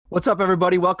What's up,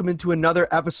 everybody? Welcome into another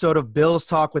episode of Bills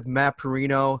Talk with Matt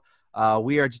Perino.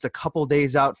 We are just a couple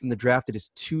days out from the draft. It is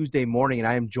Tuesday morning, and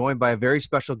I am joined by a very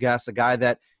special guest, a guy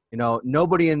that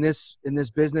nobody in this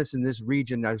business in this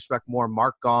region I respect more.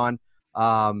 Mark Gaughan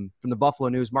from the Buffalo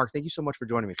News. Mark, thank you so much for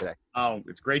joining me today. Oh,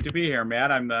 it's great to be here, Matt.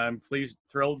 I'm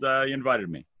thrilled you invited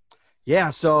me. Yeah,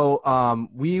 so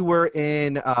we were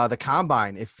in the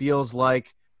Combine. It feels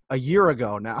like a year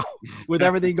ago now with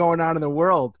everything going on in the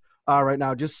world right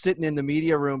now, just sitting in the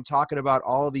media room talking about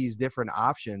all of these different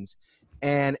options.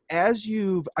 And I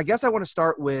guess I want to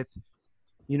start with,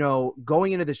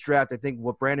 going into this draft, I think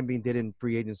what Brandon Beane did in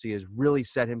free agency is really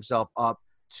set himself up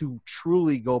to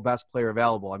truly go best player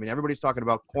available. I mean, everybody's talking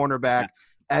about cornerback,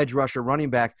 edge rusher, running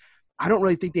back. I don't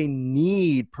really think they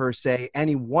need, per se,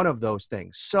 any one of those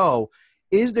things. So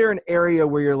is there an area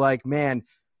where you're like, man,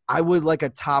 I would like a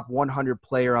top 100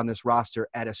 player on this roster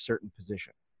at a certain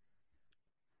position?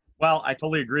 Well, I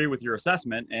totally agree with your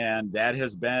assessment, and that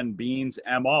has been Beane's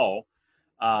MO,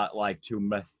 to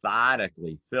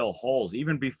methodically fill holes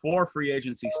even before free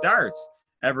agency starts.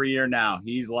 Every year now,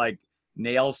 he's like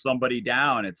nails somebody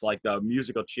down. It's like the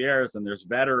musical chairs, and there's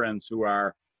veterans who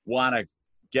want to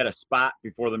get a spot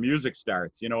before the music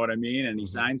starts. You know what I mean? And he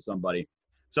signs somebody.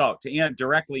 So to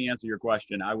directly answer your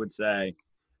question, I would say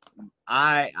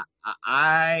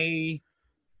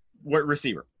what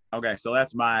receiver. Okay, so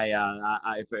that's my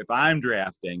if I'm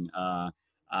drafting,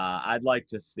 I'd like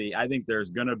to see. I think there's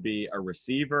going to be a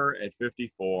receiver at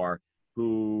 54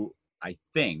 who I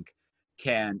think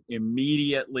can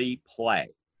immediately play.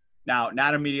 Now,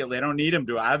 not immediately. I don't need him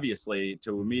to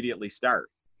immediately start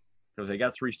because they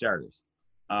got 3 starters.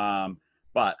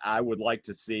 But I would like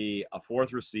to see a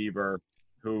 4th receiver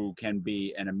who can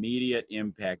be an immediate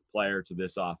impact player to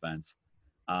this offense.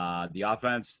 The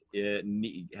offense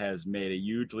has made a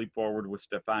huge leap forward with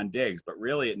Stephon Diggs, but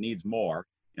really it needs more,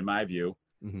 in my view.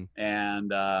 Mm-hmm.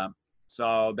 And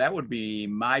so that would be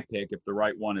my pick if the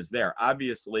right one is there.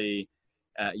 Obviously,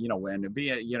 we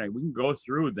can go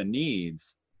through the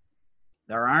needs.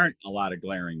 There aren't a lot of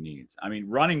glaring needs. I mean,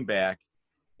 running back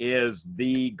is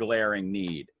the glaring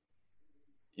need,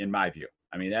 in my view.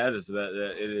 I mean,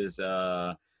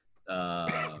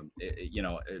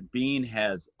 Beane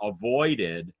has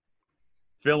avoided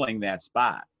filling that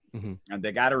spot, and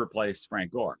they got to replace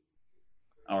Frank Gore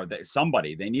or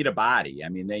somebody. They need a body. I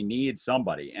mean, they need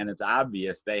somebody, and it's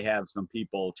obvious they have some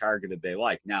people targeted they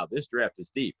like. Now, this draft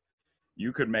is deep.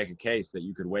 You could make a case that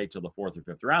you could wait till the 4th or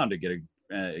 5th round to get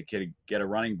a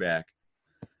running back.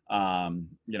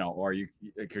 Or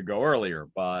it could go earlier,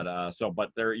 but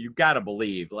you've got to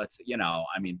believe.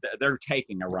 They're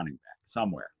taking a running back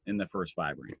somewhere in the first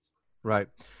 5 rounds. Right.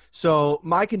 So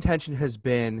my contention has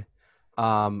been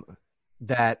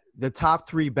that the top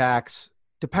 3 backs,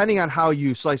 depending on how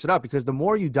you slice it up, because the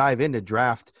more you dive into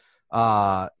draft,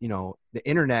 the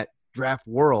internet draft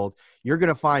world, you're going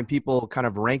to find people kind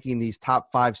of ranking these top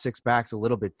 5, 6 backs a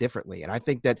little bit differently. And I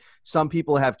think that some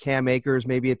people have Cam Akers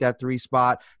maybe at that 3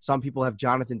 spot. Some people have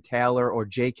Jonathan Taylor or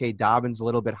J.K. Dobbins a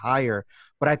little bit higher.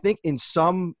 But I think in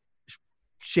some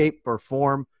shape or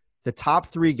form, the top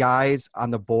 3 guys on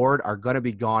the board are going to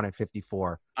be gone at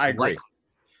 54. I agree. Likely.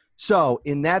 So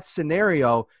in that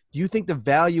scenario, do you think the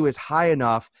value is high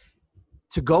enough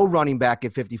to go running back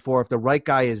at 54 if the right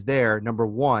guy is there, number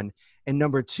one? And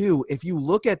number 2, if you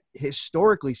look at,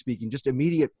 historically speaking, just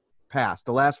immediate past,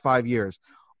 the last 5 years,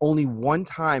 only one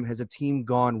time has a team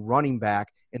gone running back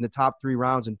in the top 3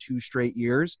 rounds in 2 straight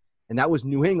years. And that was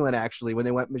New England, actually, when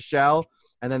they went Michelle.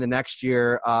 And then the next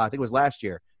year, I think it was last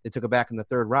year, they took it back in the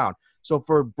 3rd round. So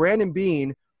for Brandon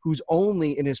Beane, who's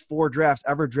only in his 4 drafts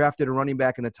ever drafted a running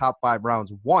back in the top 5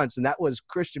 rounds once, and that was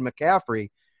Christian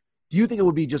McCaffrey, do you think it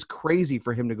would be just crazy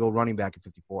for him to go running back at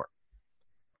 54?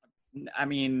 I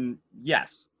mean,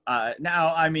 yes. If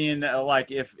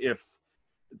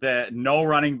the no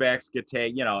running backs get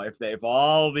taken, if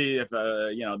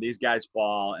these guys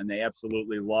fall and they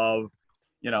absolutely love,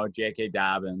 J.K.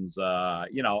 Dobbins,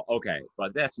 okay,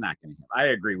 but that's not going to happen. I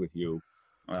agree with you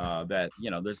that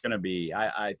there's going to be,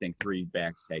 I think, 3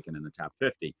 backs taken in the top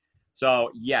 50.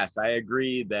 So yes, I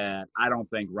agree that I don't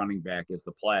think running back is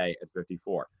the play at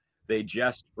 54. They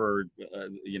just,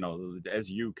 as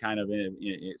you kind of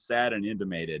said and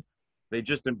intimated, they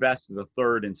just invested a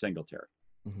 3rd in Singletary.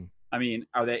 Mm-hmm. I mean,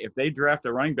 if they draft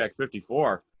a running back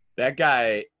 54, that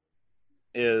guy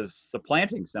is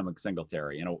supplanting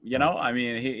Singletary. I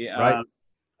mean, Right.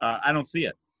 I don't see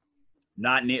it.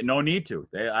 No need to.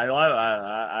 I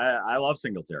love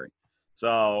Singletary.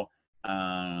 So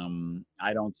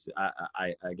I don't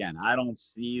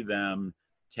see them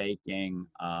taking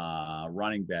a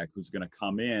running back who's going to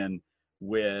come in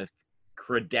with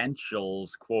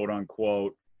credentials, quote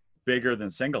unquote, bigger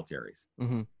than Singletary's.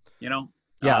 Mm-hmm. You know,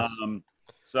 Yes. and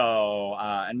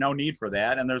no need for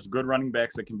that. And there's good running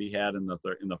backs that can be had in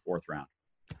the fourth round.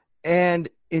 And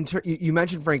you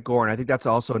mentioned Frank Gore, and I think that's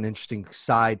also an interesting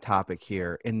side topic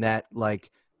here in that,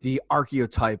 like, the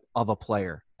archetype of a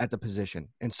player at the position.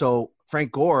 And so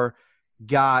Frank Gore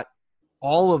got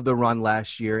all of the run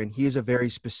last year, and he is a very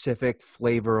specific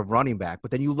flavor of running back.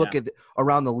 But then you look at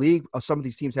around the league, some of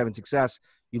these teams having success.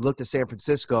 You look to San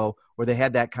Francisco, where they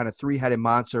had that kind of three-headed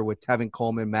monster with Tevin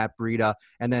Coleman, Matt Breida,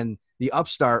 and then the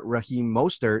upstart Raheem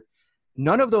Mostert.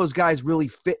 None of those guys really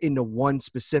fit into one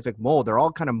specific mold. They're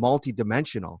all kind of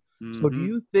multi-dimensional. So do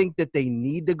you think that they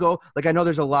need to go? Like, I know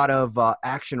there's a lot of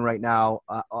action right now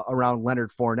around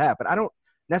Leonard Fournette, but I don't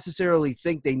necessarily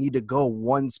think they need to go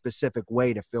one specific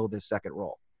way to fill this second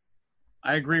role.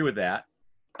 I agree with that.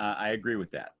 Although,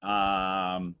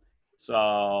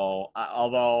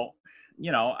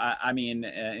 I mean,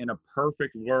 in a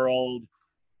perfect world,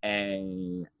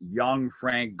 a young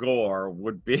Frank Gore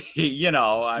would be,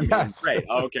 Yes. great.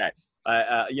 Okay.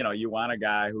 You want a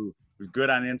guy who's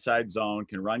good on inside zone,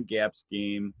 can run gap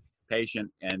scheme, patient,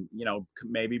 and,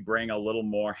 maybe bring a little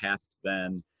more heft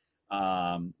than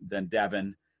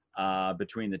Devin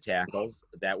between the tackles.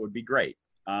 That would be great.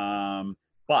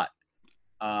 But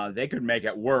they could make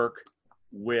it work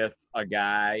with a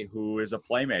guy who is a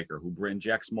playmaker, who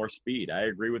injects more speed. I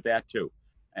agree with that too.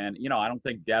 And, I don't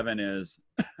think Devin is,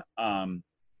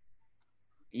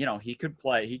 he could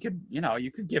play. He could,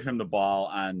 you could give him the ball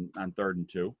on 3rd and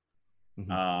 2,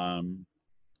 2nd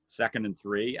and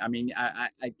 3. I mean, I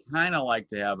kind of like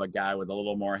to have a guy with a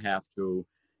little more heft who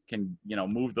can,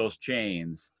 move those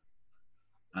chains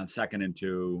on 2nd and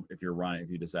 2 if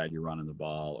you decide you're running the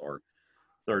ball, or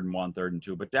 3rd and 1, 3rd and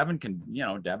 2. But Devin can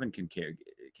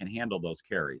handle those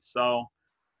carries. So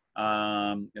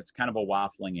it's kind of a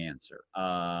waffling answer.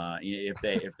 If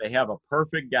they have a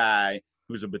perfect guy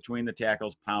who's a between the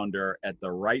tackles pounder at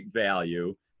the right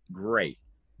value, great.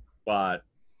 But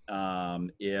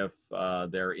if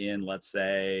they're in, let's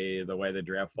say, the way the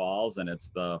draft falls, and it's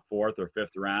the 4th or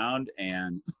 5th round,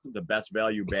 and the best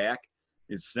value back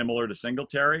is similar to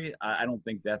Singletary, I don't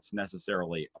think that's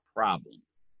necessarily a problem.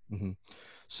 Mm-hmm.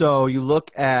 So you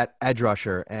look at edge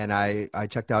rusher, and I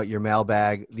checked out your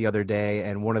mailbag the other day,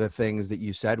 and one of the things that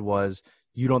you said was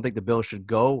you don't think the Bills should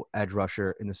go edge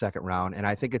rusher in the second round. And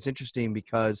I think it's interesting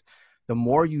because the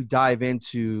more you dive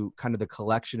into kind of the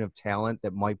collection of talent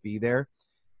that might be there,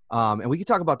 and we can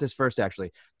talk about this first,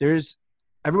 actually.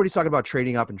 Everybody's talking about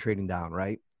trading up and trading down,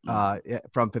 right?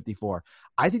 From 54.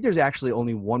 I think there's actually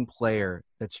only one player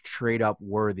that's trade up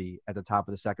worthy at the top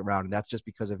of the second round, and that's just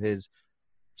because of his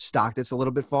stock that's a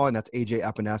little bit falling. That's AJ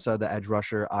Epinesa, the edge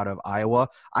rusher out of Iowa.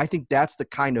 I think that's the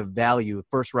kind of value,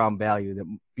 first round value, that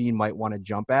Bean might want to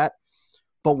jump at.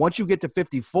 But once you get to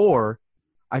 54,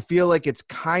 I feel like it's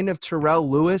kind of Terrell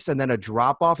Lewis and then a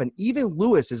drop off. And even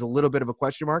Lewis is a little bit of a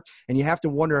question mark. And you have to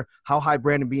wonder how high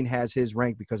Brandon Bean has his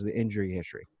rank because of the injury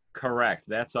history. Correct.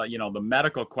 That's the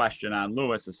medical question on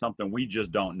Lewis is something we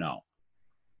just don't know.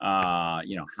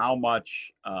 How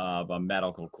much of a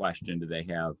medical question do they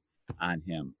have on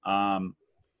him?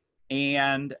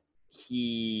 And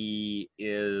he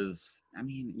is,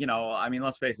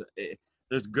 let's face it,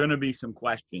 there's going to be some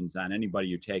questions on anybody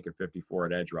you take at 54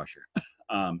 at edge rusher.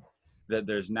 That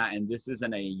there's not, and this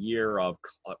isn't a year of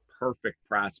perfect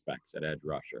prospects at edge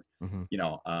rusher.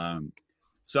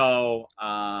 So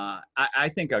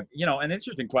I think an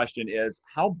interesting question is,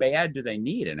 how bad do they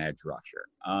need an edge rusher?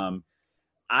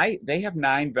 They have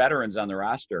 9 veterans on the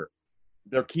roster.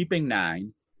 They're keeping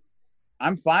 9.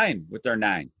 I'm fine with their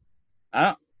 9.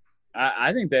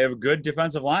 I think they have a good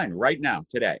defensive line right now,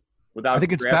 today. I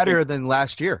think it's better than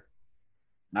last year.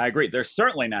 I agree. They're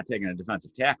certainly not taking a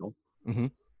defensive tackle. Mm-hmm.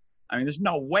 I mean, there's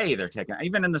no way they're taking,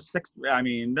 even in the 6th. I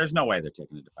mean, there's no way they're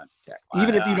taking a defensive tackle.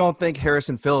 Even if you don't think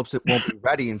Harrison Phillips won't be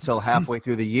ready until halfway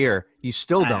through the year, you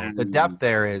still don't. The depth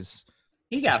there is.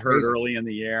 He got hurt early in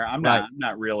the year. I'm not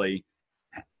really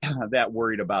that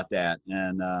worried about that.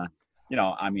 And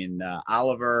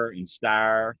Oliver and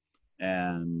Starr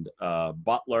and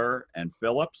Butler and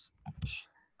Phillips.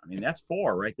 I mean, that's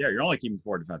 4 right there. You're only keeping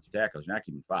 4 defensive tackles. You're not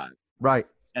keeping 5. Right.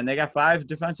 And they got 5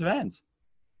 defensive ends.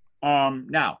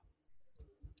 Now,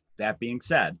 that being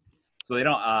said, so they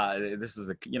don't. This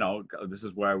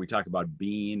is where we talk about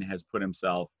Bean has put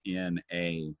himself in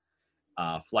a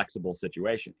flexible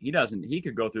situation. He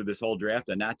could go through this whole draft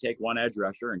and not take one edge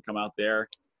rusher and come out there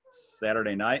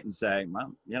Saturday night and say,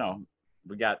 well,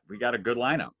 we got a good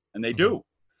lineup, and they do.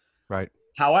 Right.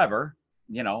 However,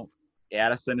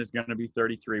 Addison is going to be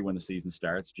 33 when the season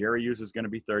starts. Jerry Hughes is going to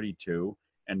be 32,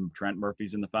 and Trent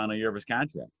Murphy's in the final year of his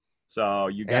contract. So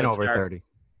you got And to over start, 30.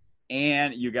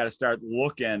 and you got to start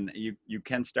looking. You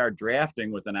can start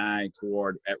drafting with an eye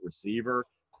toward at receiver,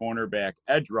 cornerback,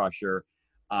 edge rusher.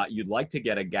 You'd like to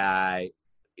get a guy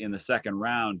in the second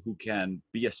round who can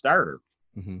be a starter.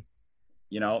 Mm-hmm.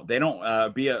 They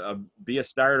don't be a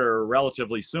starter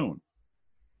relatively soon.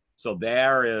 So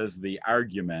there is the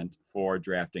argument for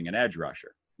drafting an edge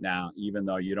rusher. Now, even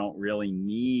though you don't really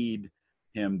need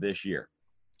him this year.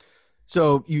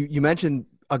 So you mentioned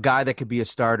a guy that could be a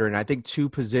starter, and I think two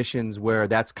positions where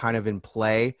that's kind of in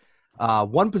play.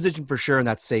 One position for sure, and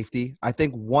that's safety. I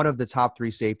think one of the top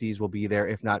three safeties will be there,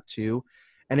 if not two.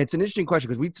 And it's an interesting question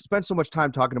because we spent so much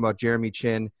time talking about Jeremy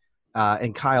Chin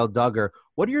and Kyle Duggar.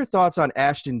 What are your thoughts on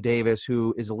Ashton Davis,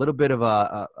 who is a little bit of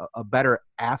a better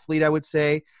athlete, I would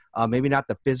say? Maybe not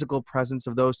the physical presence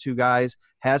of those two guys,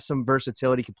 has some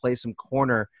versatility, can play some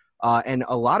corner. And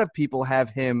a lot of people have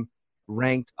him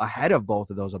ranked ahead of both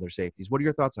of those other safeties. What are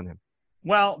your thoughts on him?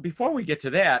 Well, before we get to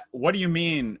that, what do you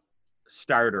mean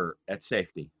starter at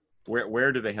safety?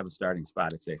 Where do they have a starting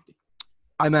spot at safety?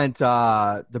 I meant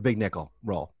the big nickel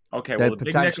role. Okay, well, the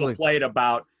big nickel played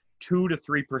about 2 to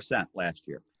 3% last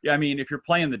year. Yeah, I mean, if you're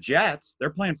playing the Jets,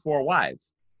 they're playing four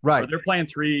wides. Right. Or they're playing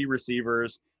three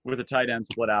receivers with a tight end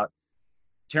split out.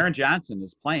 Taron Johnson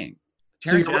is playing.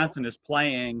 Taron Johnson is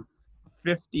playing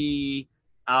 50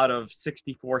 out of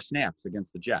 64 snaps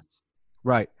against the Jets.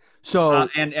 Right. So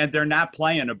and they're not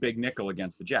playing a big nickel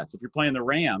against the Jets. If you're playing the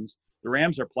Rams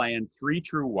are playing three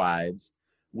true wides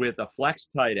with a flex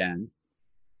tight end.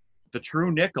 The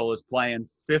true nickel is playing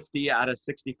 50 out of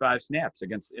 65 snaps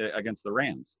against the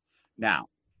Rams. Now,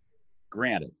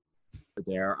 granted,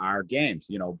 there are games.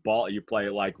 You play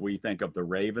like we think of the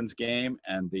Ravens game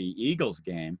and the Eagles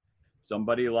game.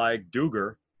 Somebody like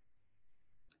Duggar,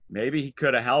 maybe he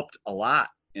could have helped a lot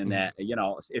in that.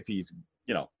 If he's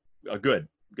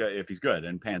if he's good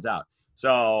and pans out.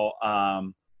 So,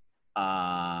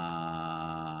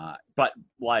 but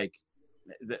like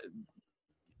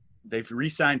they've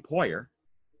re-signed Poyer.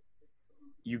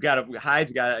 You got to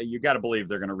believe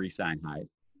they're going to re-sign Hyde.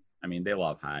 I mean, they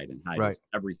love Hyde, and Hyde is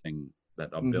everything that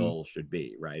a Bill should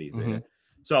be, right? He's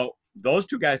so those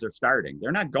two guys are starting.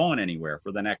 They're not going anywhere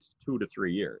for the next 2 to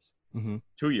 3 years. 2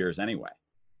 years anyway.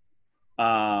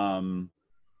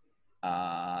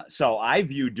 So I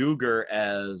view Duggar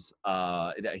as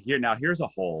here's a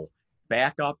hole.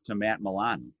 Backup to Matt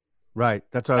Milano. Right.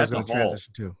 That's what I was going to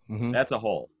transition to. That's a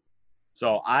hole.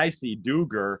 So I see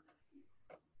Duggar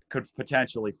could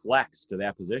potentially flex to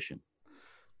that position.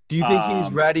 Do you think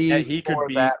he's ready for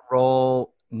that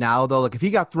role now, though? Like if he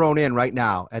got thrown in right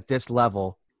now at this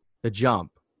level, the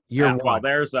jump, year one. Well,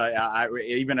 there's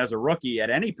even as a rookie at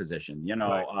any position,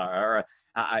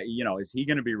 is he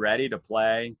going to be ready to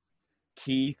play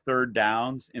key third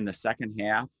downs in the second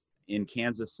half in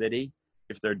Kansas City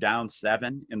if they're down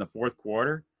 7 in the fourth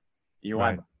quarter?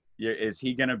 Is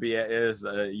he going to be? You're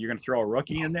going to throw a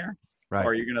rookie in there, or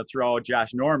are you going to throw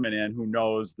Josh Norman in, who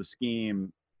knows the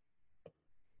scheme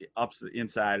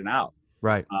inside and out,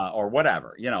 or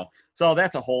whatever, So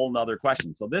that's a whole nother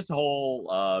question. So this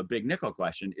whole big nickel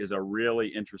question is a really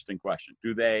interesting question.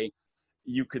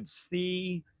 You could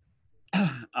see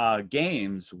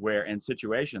games and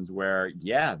situations where,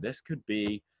 this could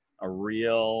be a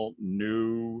real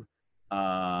new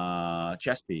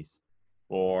chess piece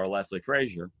for Leslie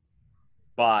Frazier,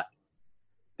 but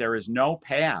there is no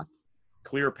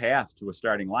clear path to a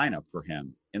starting lineup for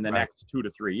him in the next 2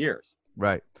 to 3 years.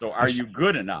 Right. So are you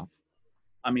good enough?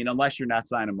 I mean, unless you're not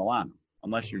signing Milano,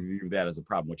 unless you view that as a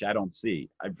problem, which I don't see.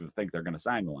 I think they're going to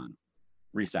sign Milano,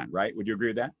 re-sign, right? Would you agree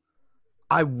with that?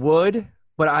 I would,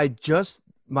 but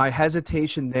my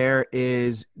hesitation there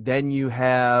is then you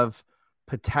have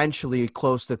potentially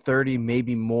close to 30,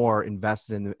 maybe more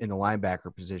invested in the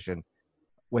linebacker position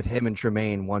with him and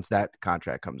Tremaine once that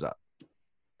contract comes up.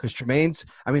 Because Tremaine's,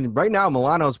 right now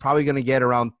Milano's probably going to get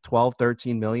around 12,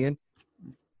 13 million.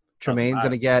 Tremaine's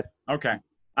going to get. Okay.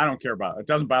 I don't care about it. It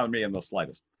doesn't bother me in the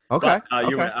slightest. Okay.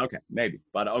 Okay. Maybe,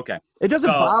 but okay. It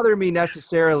doesn't bother me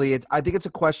necessarily. I think it's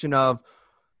a question of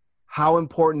how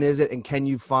important is it, and can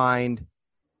you find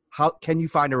a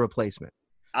replacement?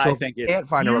 I think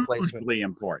it's hugely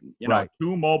important.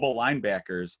 Two mobile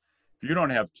linebackers. If you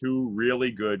don't have two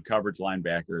really good coverage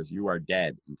linebackers, you are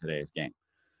dead in today's game.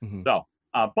 So,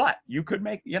 but you could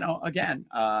make,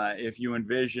 if you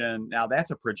envision, now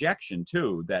that's a projection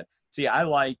too, I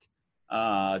like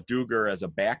Duggar as a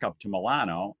backup to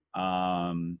Milano,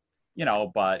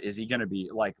 but is he going to be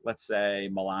let's say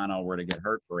Milano were to get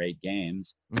hurt for 8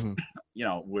 games,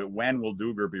 when will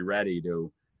Duggar be ready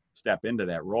to step into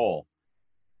that role?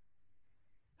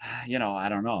 I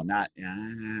don't know. Not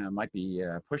might be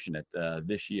pushing it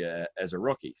this year as a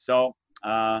rookie. So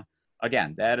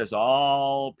again, that is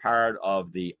all part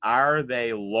of the. Are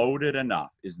they loaded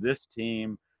enough? Is this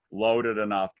team loaded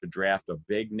enough to draft a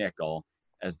big nickel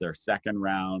as their second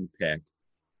round pick,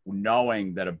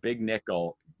 knowing that a big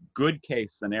nickel, good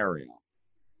case scenario,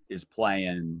 is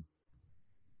playing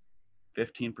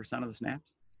 15% of the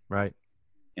snaps Right.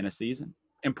 in a season?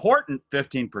 Important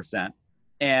 15%,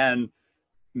 and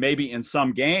maybe in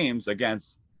some games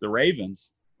against the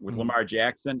Ravens with Mm-hmm. Lamar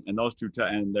Jackson and those two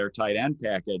and their tight end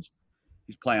package,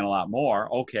 he's playing a lot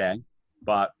more. Okay,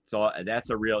 but so that's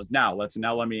a real. Now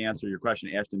let me answer your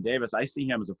question, Ashton Davis. I see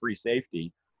him as a free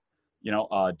safety.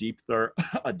 Deep third,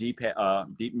 a deep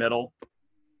middle,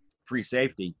 free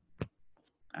safety.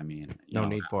 I mean, No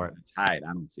need for it. it's Hyde.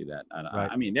 I don't see that. Right.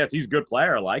 I mean, yes, he's a good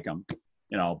player. I like him.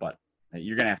 But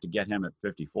you're gonna have to get him at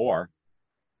 54.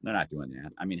 They're not doing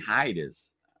that. I mean, Hyde is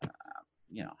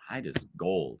Hyde is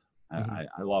gold. Mm-hmm.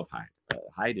 I love Hyde.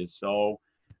 Hyde is so,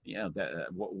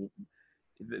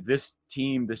 this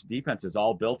team, this defense is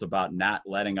all built about not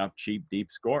letting up cheap,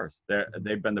 deep scores.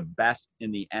 They've been the best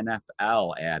in the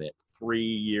NFL at it 3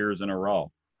 years in a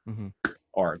row, Mm-hmm.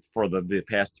 or for the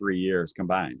past 3 years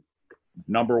combined.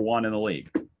 Number one in the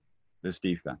league, this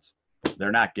defense.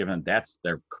 They're not given, that's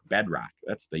their bedrock.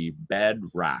 That's the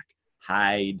bedrock.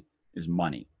 Hyde is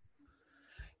money.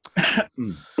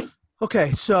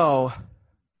 Okay, so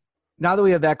now that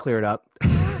we have that cleared up, but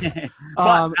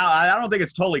I don't think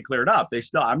it's totally cleared up.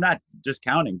 I'm not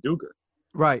discounting Duger,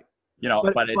 right?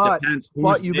 but it depends who's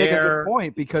But you there. make a good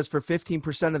point, because for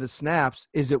 15% of the snaps,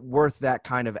 is it worth that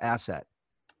kind of asset?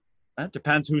 It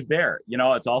depends who's there.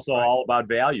 It's also Right. all about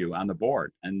value on the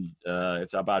board, and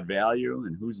it's about value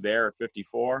and who's there at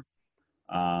 54.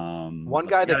 One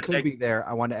guy that could be there,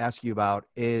 I want to ask you about,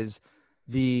 is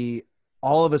the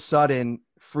all of a sudden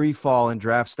free fall in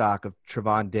draft stock of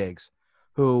Trevon Diggs,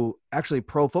 who actually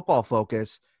Pro Football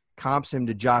Focus comps him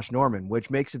to Josh Norman, which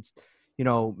makes it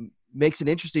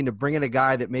interesting to bring in a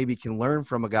guy that maybe can learn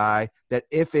from a guy that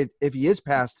if he is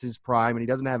past his prime and he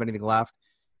doesn't have anything left,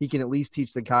 he can at least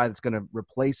teach the guy that's going to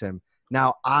replace him.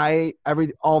 Now,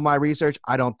 all my research,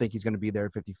 I don't think he's going to be there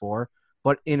at 54,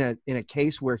 but in a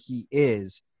case where he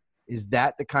is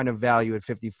that the kind of value at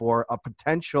 54, a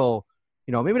potential,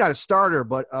 maybe not a starter,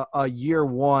 but a year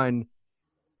one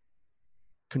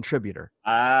contributor?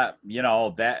 I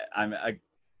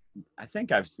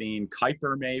think I've seen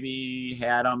Kuiper maybe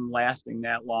had him lasting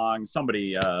that long.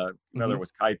 Somebody, whether it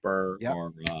was Kuiper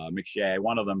or McShay,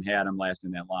 one of them had him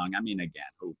lasting that long. I mean, again,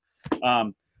 who?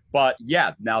 But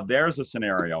yeah, now there's a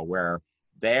scenario where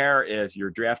you're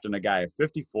drafting a guy at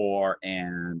 54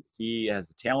 and he has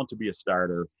the talent to be a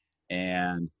starter,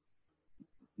 and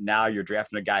now you're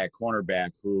drafting a guy at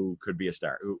cornerback who could be a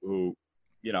starter, who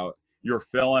you're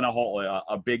filling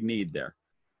a big need there.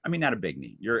 I mean, not a big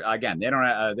need. They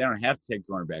don't have to take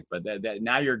cornerback, but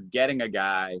now you're getting a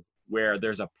guy where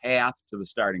there's a path to the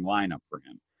starting lineup for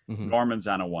him. Mm-hmm. Norman's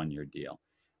on a 1-year deal.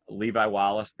 Levi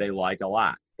Wallace they like a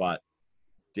lot, but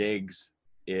Diggs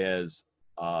is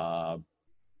a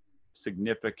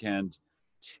significant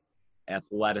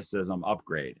athleticism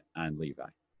upgrade on Levi.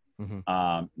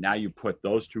 Mm-hmm. Now you put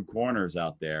those two corners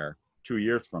out there 2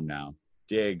 years from now,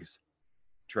 Diggs,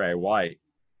 Trey White.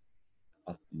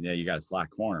 You got a slot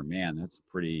corner, man. That's a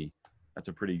pretty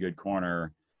good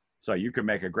corner. So you could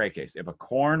make a great case if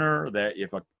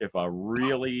if a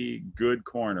really good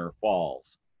corner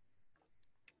falls,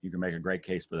 you can make a great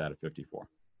case for that at 54.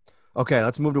 Okay,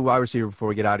 let's move to wide receiver before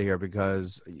we get out of here,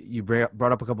 because you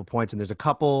brought up a couple points, and there's a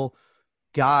couple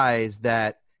guys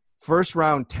that first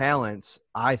round talents.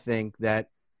 I think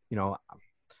that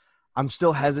I'm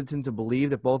still hesitant to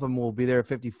believe that both of them will be there at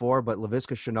 54, but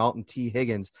Laviska Shenault and T.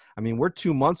 Higgins, I mean, we're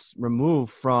 2 months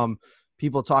removed from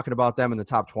people talking about them in the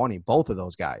top 20, both of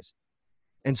those guys.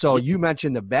 And so you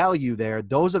mentioned the value there.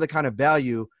 Those are the kind of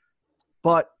value,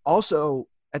 but also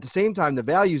at the same time, the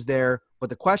value's there, but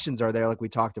the questions are there, like we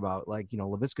talked about, like,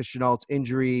 Laviska Shenault's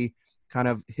injury kind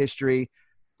of history.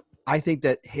 I think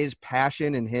that his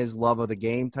passion and his love of the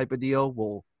game type of deal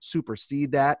will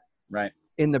supersede that right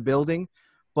in the building.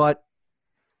 But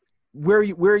where are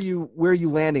you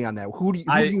landing on that? Who do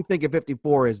you think at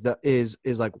 54 is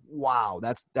like, wow,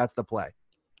 that's the play?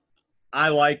 I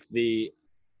like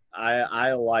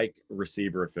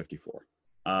receiver at 54.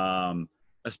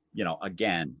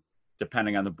 Again,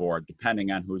 depending on the board,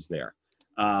 depending on who's there.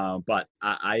 But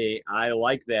I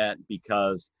like that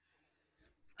because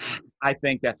I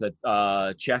think that's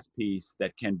a chess piece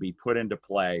that can be put into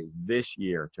play this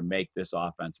year to make this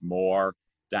offense more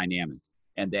dynamic.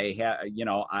 And they have,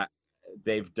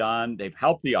 they've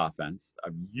helped the offense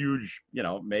a huge,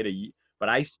 but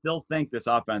I still think this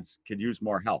offense could use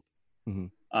more help.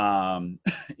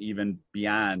 Even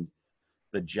beyond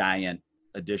the giant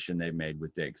addition they've made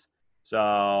with Diggs.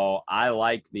 So I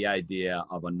like the idea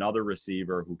of another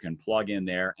receiver who can plug in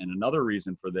there. And another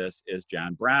reason for this is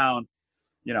John Brown,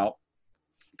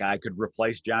 guy could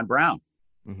replace John Brown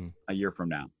a year from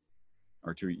now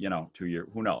or 2 years,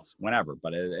 who knows, whenever.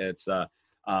 But it's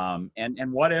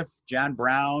and what if John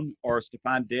Brown or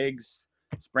Stephon Diggs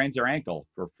sprains their ankle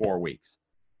for 4 weeks?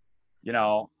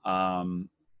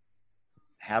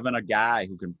 Having a guy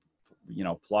who can,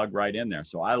 plug right in there.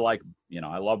 So I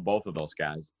love both of those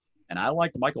guys. And I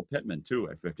like Michael Pittman too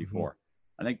at 54.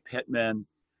 I think Pittman,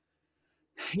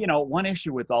 one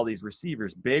issue with all these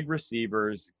receivers, big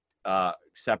receivers,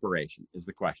 separation is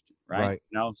the question, right?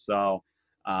 So,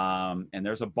 and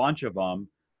there's a bunch of them,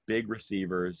 big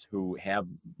receivers who have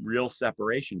real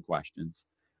separation questions.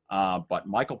 But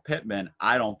Michael Pittman,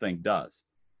 I don't think does.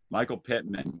 Michael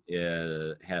Pittman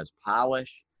has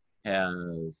polish,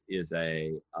 is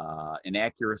an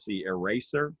accuracy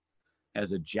eraser,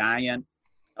 has a giant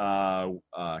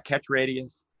catch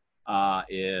radius,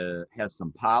 has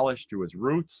some polish to his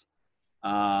roots,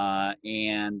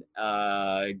 and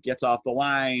gets off the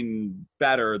line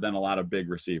better than a lot of big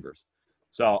receivers.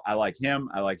 So I like him.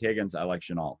 I like Higgins. I like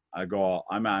Shenault.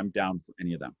 I'm down for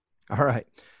any of them. All right.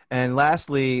 And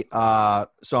lastly, so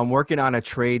I'm working on a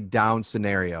trade down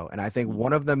scenario, and I think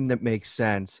one of them that makes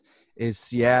sense is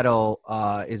Seattle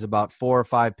is about 4 or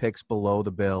 5 picks below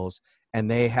the Bills,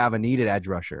 and they have a needed edge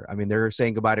rusher. I mean, they're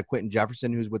saying goodbye to Quentin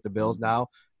Jefferson, who's with the Bills now.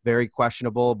 Very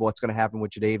questionable about what's going to happen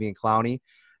with Jadeveon Clowney.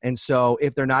 And so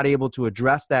if they're not able to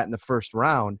address that in the first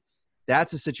round,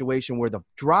 that's a situation where the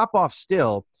drop-off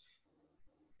still,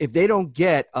 if they don't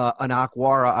get an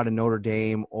Akwara out of Notre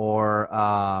Dame or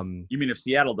you mean if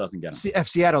Seattle doesn't get him? If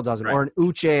Seattle doesn't, right, or an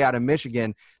Uche out of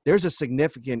Michigan, there's a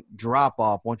significant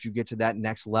drop-off once you get to that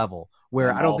next level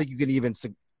where I don't think you can even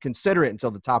consider it until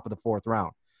the top of the 4th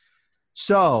round.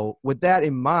 So with that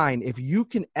in mind, if you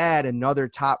can add another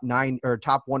top 9 or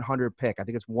top 100 pick, I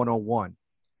think it's 101,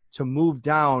 to move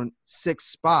down 6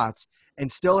 spots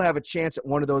and still have a chance at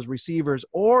one of those receivers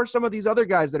or some of these other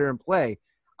guys that are in play,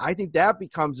 I think that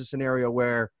becomes a scenario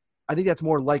where I think that's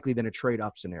more likely than a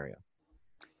trade-up scenario.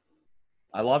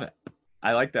 I love it.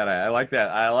 I like that. I like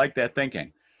that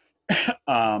thinking. Right.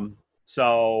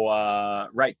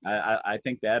 I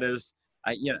think that is,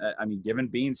 given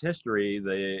Bean's history,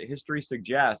 the history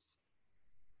suggests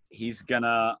he's going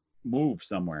to move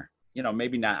somewhere.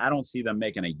 Maybe not. I don't see them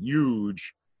making a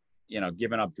huge,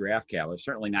 giving up draft capital.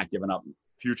 Certainly not giving up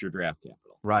future draft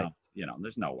capital. Right.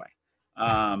 There's no way.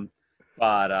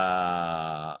 But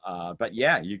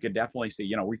yeah, you could definitely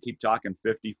see, we keep talking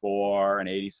 54 and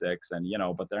 86 and,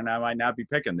 but there might not be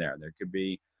picking there. There could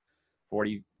be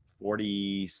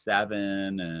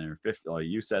 47 or 50. Like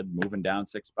you said, moving down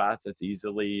 6 spots. That's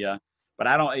easily, but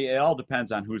it all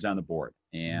depends on who's on the board.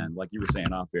 And like you were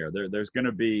saying off air, there's going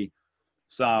to be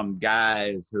some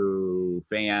guys who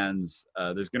there's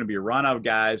going to be a run of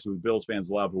guys who Bills fans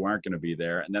love who aren't going to be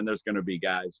there. And then there's going to be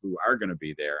guys who are going to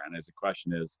be there. And the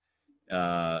question is,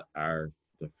 are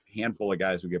the handful of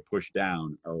guys who get pushed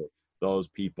down are those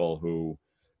people who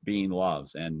Bean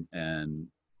loves. And as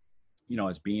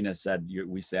Bean has said,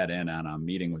 we sat in on a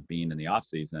meeting with Bean in the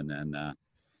offseason, and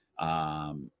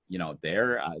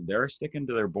they're sticking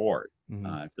to their board.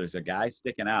 If there's a guy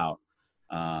sticking out,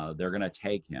 they're going to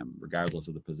take him regardless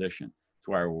of the position. That's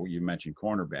why you mentioned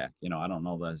cornerback. I don't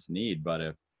know that's need, but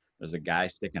if there's a guy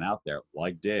sticking out there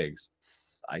like Diggs,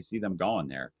 I see them going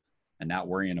there and not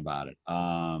worrying about it.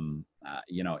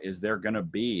 Is there going to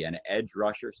be an edge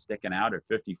rusher sticking out at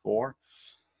 54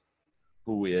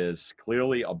 who is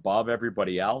clearly above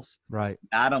everybody else? Right.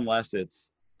 Not unless it's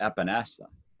Epinesa.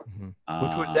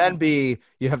 Which would then be,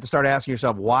 you have to start asking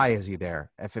yourself, why is he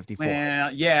there at 54?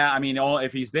 Well, yeah.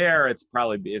 If he's there, it's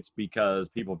because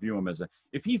people view him as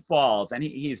if he falls, and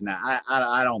he's not,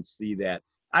 I don't see that.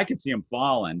 I could see him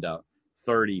falling to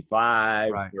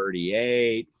 35, right,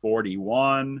 38,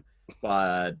 41,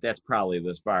 but that's probably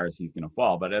as far as he's going to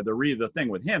fall. But the thing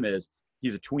with him is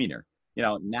he's a tweener,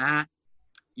 not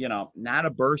a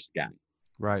burst guy.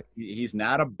 Right. He's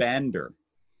not a bender.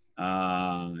 He's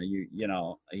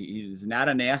not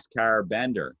a NASCAR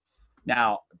bender.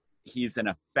 Now he's an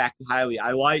you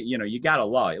gotta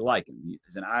like him.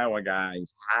 He's an Iowa guy.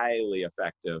 He's highly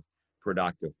effective,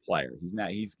 productive player.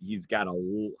 He's got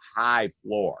a high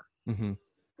floor.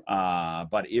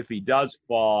 But if he does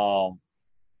fall,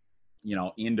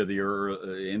 into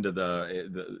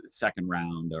the second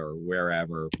round or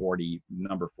wherever,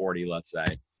 number 40, let's say,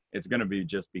 it's going to be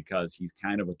just because he's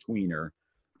kind of a tweener,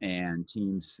 and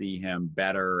teams see him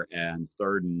better and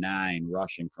 3rd and 9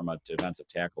 rushing from a defensive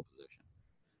tackle position,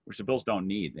 which the Bills don't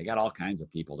need. They got all kinds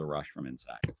of people to rush from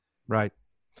inside. Right.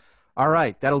 All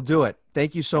right, that'll do it.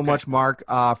 Thank you so much, Mark,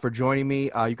 for joining me.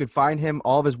 You can find him,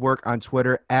 all of his work on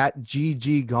Twitter at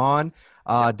GG Gaughan.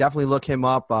 Definitely look him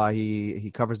up. He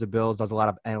covers the Bills, does a lot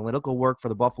of analytical work for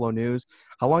the Buffalo News.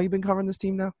 How long have you been covering this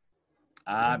team now?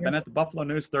 I've been at the Buffalo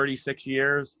News 36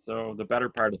 years, so the better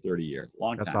part of 30 years.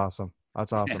 Long time. That's awesome.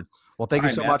 That's awesome. Well, thank you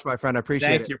so much, my friend. I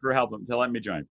appreciate it. Thank you for helping to let me join.